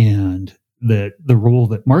and the role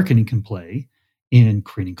that marketing can play in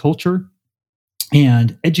creating culture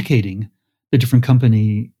and educating the different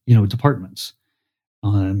company, departments,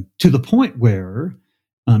 to the point where,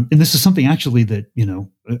 and this is something actually that,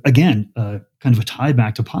 again, kind of a tie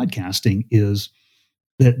back to podcasting is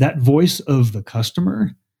that voice of the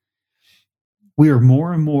customer. We are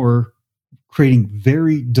more and more creating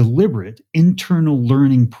very deliberate internal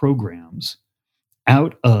learning programs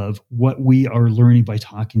out of what we are learning by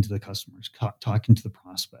talking to the customers, talking to the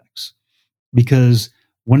prospects. Because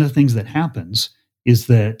one of the things that happens is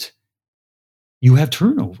that you have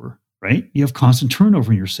turnover, right? You have constant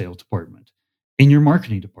turnover in your sales department, in your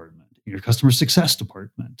marketing department, in your customer success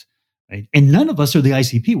department, right? And none of us are the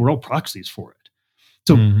ICP. We're all proxies for it.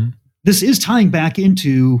 So this is tying back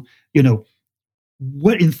into,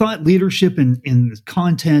 what in thought leadership and in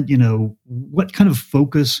content, what kind of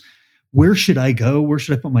focus, where should I go? Where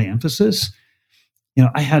should I put my emphasis?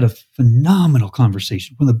 I had a phenomenal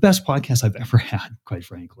conversation, one of the best podcasts I've ever had, quite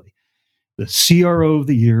frankly. The CRO of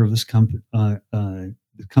the year of this company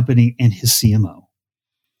and his CMO.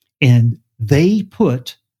 And they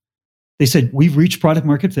said, we've reached product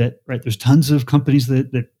market fit, right? There's tons of companies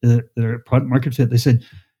that are product market fit. They said,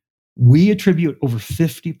 we attribute over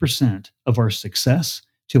 50% of our success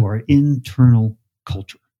to our internal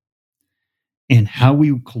culture and how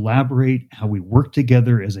we collaborate, how we work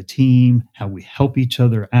together as a team, how we help each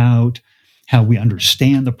other out, how we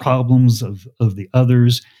understand the problems of the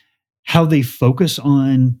others, how they focus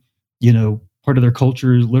on, part of their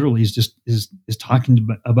culture literally is talking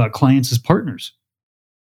about clients as partners,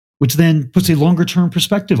 which then puts a longer term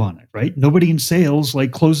perspective on it, right? Nobody in sales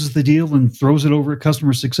closes the deal and throws it over at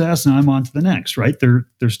customer success and I'm on to the next, right?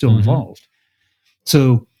 They're still involved.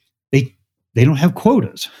 So they don't have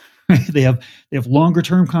quotas, right? They have longer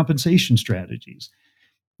term compensation strategies.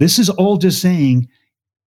 This is all just saying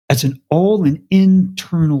that's an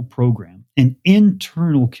internal program, an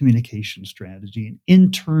internal communication strategy, an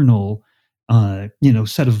internal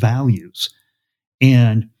set of values.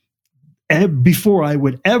 And before I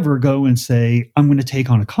would ever go and say, I'm going to take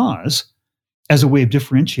on a cause as a way of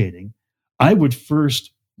differentiating, I would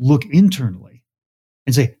first look internally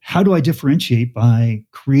and say, how do I differentiate by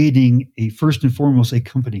creating first and foremost, a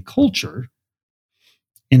company culture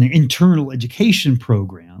and internal education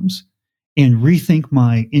programs and rethink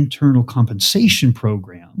my internal compensation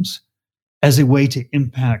programs as a way to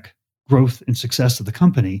impact growth and success of the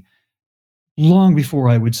company long before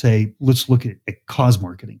I would say, let's look at cause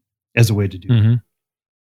marketing as a way to do that.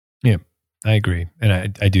 Yeah, I agree.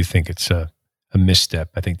 And I do think it's a misstep.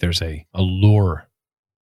 I think there's a lure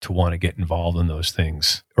to want to get involved in those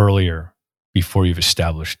things earlier before you've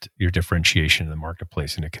established your differentiation in the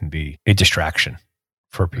marketplace. And it can be a distraction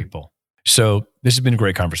for people. So this has been a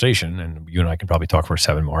great conversation, and you and I can probably talk for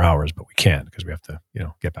 7 more hours, but we can't because we have to,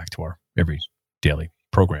 get back to our every daily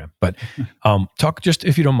program. But talk just,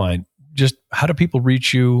 if you don't mind, just how do people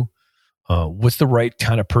reach you? What's the right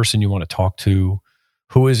kind of person you want to talk to?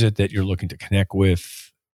 Who is it that you're looking to connect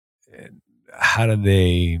with? How do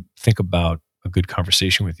they think about a good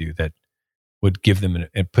conversation with you that would give them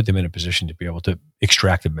and put them in a position to be able to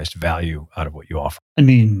extract the best value out of what you offer? I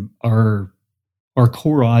mean, our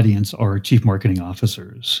core audience are chief marketing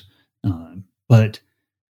officers, but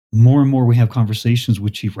more and more we have conversations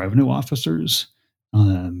with chief revenue officers.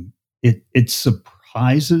 It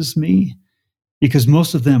surprises me because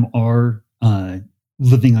most of them are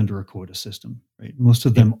living under a quota system, right? Most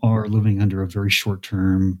of them are living under a very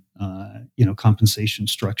short-term, compensation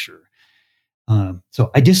structure. So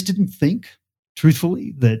I just didn't think,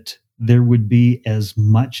 truthfully, that there would be as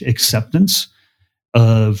much acceptance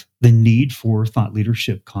of the need for thought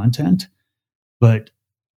leadership content. But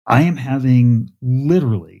I am having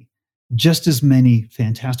literally just as many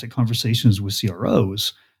fantastic conversations with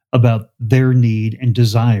CROs about their need and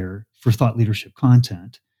desire for thought leadership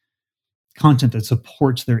content that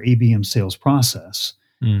supports their ABM sales process,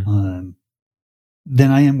 than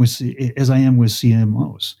I am with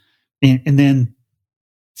CMOs, and then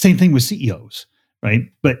same thing with CEOs, right?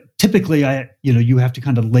 But typically, you have to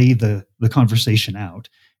kind of lay the conversation out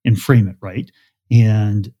and frame it right,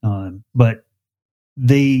 and but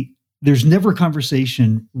there's never a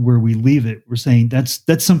conversation where we leave it. We're saying that's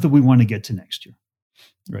something we want to get to next year,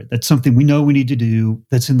 right? That's something we know we need to do.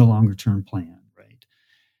 That's in the longer term plan, right?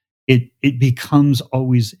 It becomes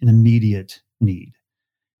always an immediate need,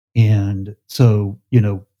 and so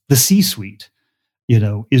the C-suite,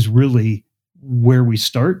 is really where we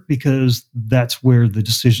start, because that's where the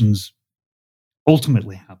decisions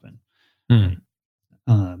ultimately happen.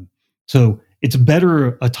 So it's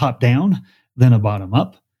better a top down than a bottom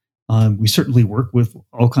up. We certainly work with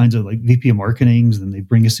all kinds of like VP of marketings, and they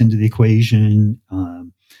bring us into the equation.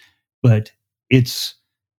 But it's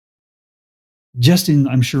just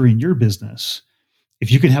I'm sure in your business, if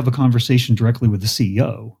you can have a conversation directly with the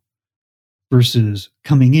CEO versus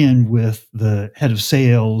coming in with the head of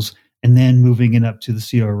sales and then moving it up to the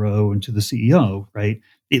CRO and to the CEO, right?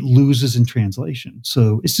 It loses in translation.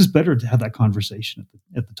 So it's just better to have that conversation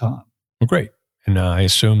at the top. Well, great. And I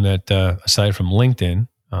assume that aside from LinkedIn,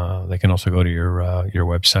 they can also go to your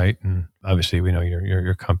website, and obviously we know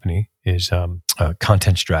your company is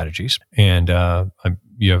Content Strategies, and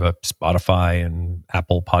you have a Spotify and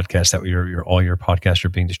Apple podcast that all your podcasts are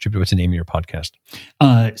being distributed. What's the name of your podcast?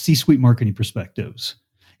 C-Suite Marketing Perspectives,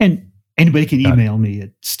 and anybody can email me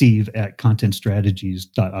at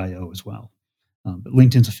steve@contentstrategies.io as well. But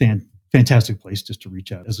LinkedIn's a fantastic place just to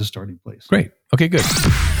reach out as a starting place. Great. Okay, good.